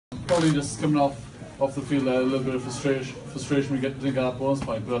probably just coming off the field there, a little bit of frustration we didn't get that bonus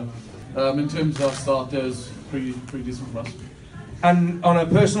point, but in terms of our start, it was pretty decent for us. And on a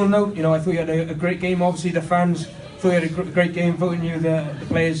personal note, you know, I thought you had a great game. Obviously, the fans thought you had a great game, voting you the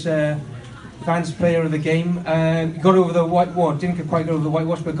players' fans player of the game. You got over the whitewash, didn't quite get over the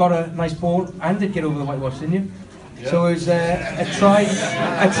whitewash, but got a nice ball and did get over the whitewash, didn't you? Yeah. So it was a try,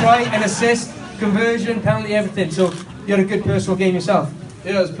 an assist, conversion, penalty, everything. So you had a good personal game yourself.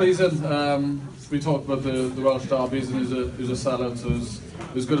 Yeah, it was pleasing. We talked about the Welsh derbies, and he was a sellout, so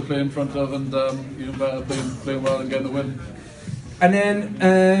it was good to play in front of, and even better playing well and getting the win. And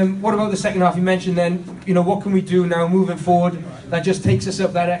then, what about the second half? You mentioned then, you know, what can we do now moving forward that just takes us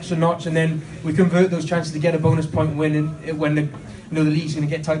up that extra notch, and then we convert those chances to get a bonus point win when the league's going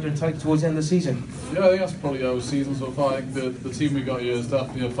to get tighter and tighter towards the end of the season? Yeah, I think that's probably our season so far. I think the team we got here is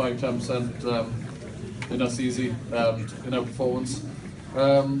definitely a 5-10%, and that's easy in our performance.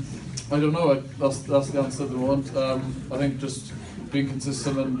 I don't know, that's the answer at the moment. I think just being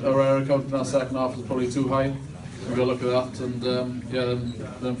consistent, and our error count in our second half was probably too high. We've got to look at that, and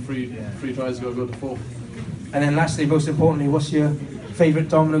then three tries got to go to 4. And then lastly, most importantly, what's your favourite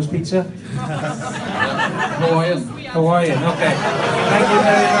Domino's pizza? Hawaiian. Hawaiian, okay. Thank you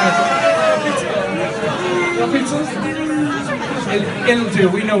very much. It'll do,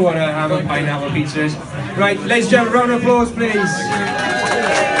 we know what a ham and pineapple pizza is. Right, ladies and gentlemen, round of applause, please.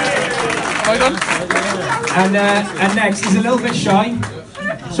 And next, he's a little bit shy.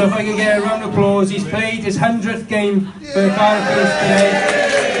 So if I can get a round of applause, he's played his 100th game for the Cardiff today.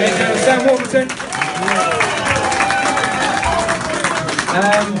 Ladies and gentlemen, Sam Warburton.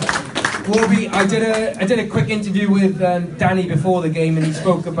 Warby, I did a quick interview with Danny before the game, and he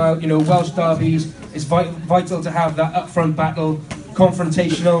spoke about, you know, Welsh derbies. It's vital to have that upfront battle,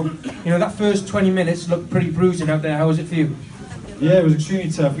 confrontational. You know, that first 20 minutes looked pretty bruising out there. How was it for you? Yeah, it was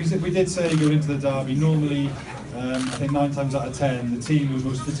extremely tough. We did say going into the derby, normally, I think 9 times out of 10, the team who's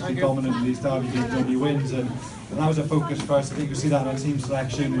most physically dominant in these derby games normally wins, and that was a focus for us. I think you'll see that in our team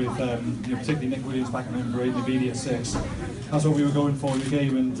selection with you know, particularly Nick Williams back in number 8, Navidi at 6. That's what we were going for in the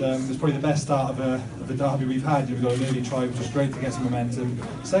game, and it's probably the best start of the derby we've had. We got an early try, which was great to get some momentum.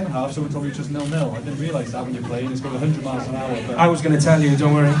 Second half, someone told me it was just 0-0. I didn't realise that when you're playing. It's got 100 miles an hour. But I was going to tell you,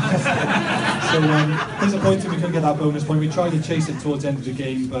 don't worry. So disappointed we couldn't get that bonus point. We tried to chase it towards the end of the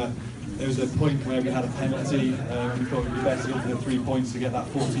game, but there was a point where we had a penalty. We thought it would be better to go for the 3 points to get that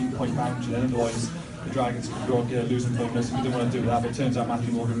 14-point boundary, and otherwise the Dragons could go and get a losing bonus. We didn't want to do that, but it turns out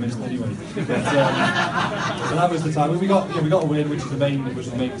Matthew Morgan missed anyway. But, so that was the time. We got a win, which was the main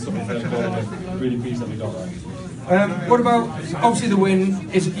sort of third goal. I'm really pleased that we got that. What about, obviously the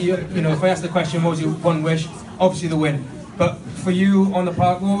win is, you know, if I ask the question, what was your one wish? Obviously the win. But for you on the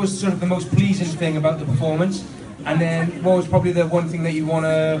park, what was sort of the most pleasing thing about the performance? And then what was probably the one thing that you want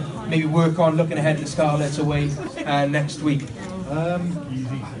to maybe work on looking ahead to Scarlets away next week?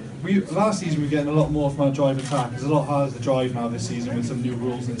 Last season we were getting a lot more from our drive attack. It's a lot harder to drive now this season with some new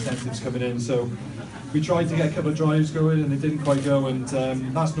rules and incentives coming in. So we tried to get a couple of drives going and they didn't quite go, and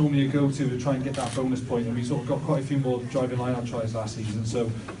that's normally a go-to to try and get that bonus point, and we sort of got quite a few more driving line-out tries last season, so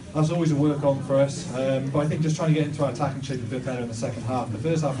that's always a work on for us. But I think just trying to get into our attacking shape a bit better in the second half. The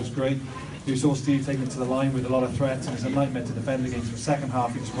first half was great. You saw Steve taking it to the line with a lot of threats, and it's a nightmare to defend against. The second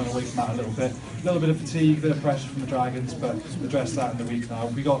half, he just went away from that a little bit. A little bit of fatigue, a bit of pressure from the Dragons, but address that in the week now.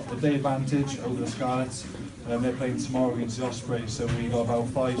 We got a day advantage over the Scarlets. They're playing tomorrow against the Ospreys, so we got about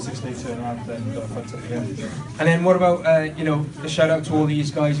 5-6 day turnaround. Then we've got a front up again. And then what about you know, a shout out to all these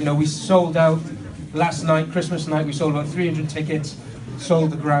guys? You know, we sold out last night, Christmas night. We sold about 300 tickets,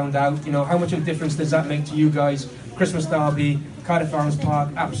 sold the ground out. You know, how much of a difference does that make to you guys? Christmas derby, Cardiff Arms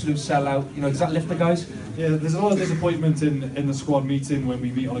Park, absolute sellout. You know, does that lift the guys? Yeah, there's a lot of disappointment in the squad meeting when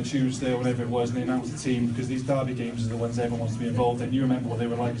we meet on a Tuesday or whenever it was and they announce the team, because these derby games are the ones everyone wants to be involved in. You remember what they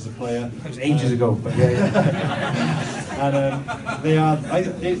were like as a player. It was ages ago, but yeah. And they are,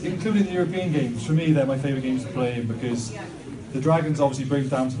 including the European games, for me they're my favourite games to play in, because the Dragons obviously bring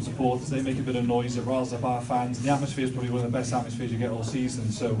down some supporters, they make a bit of noise, it riles up our fans, and the atmosphere is probably one of the best atmospheres you get all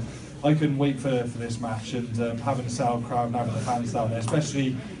season. So I couldn't wait for this match, and having a sound crowd and having the fans down there,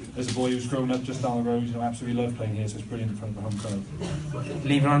 especially as a boy who's grown up just down the road, you know, I absolutely love playing here, so it's brilliant in front of the home crowd.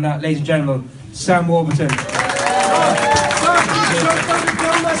 Leaving on that, ladies and gentlemen, Sam Warburton.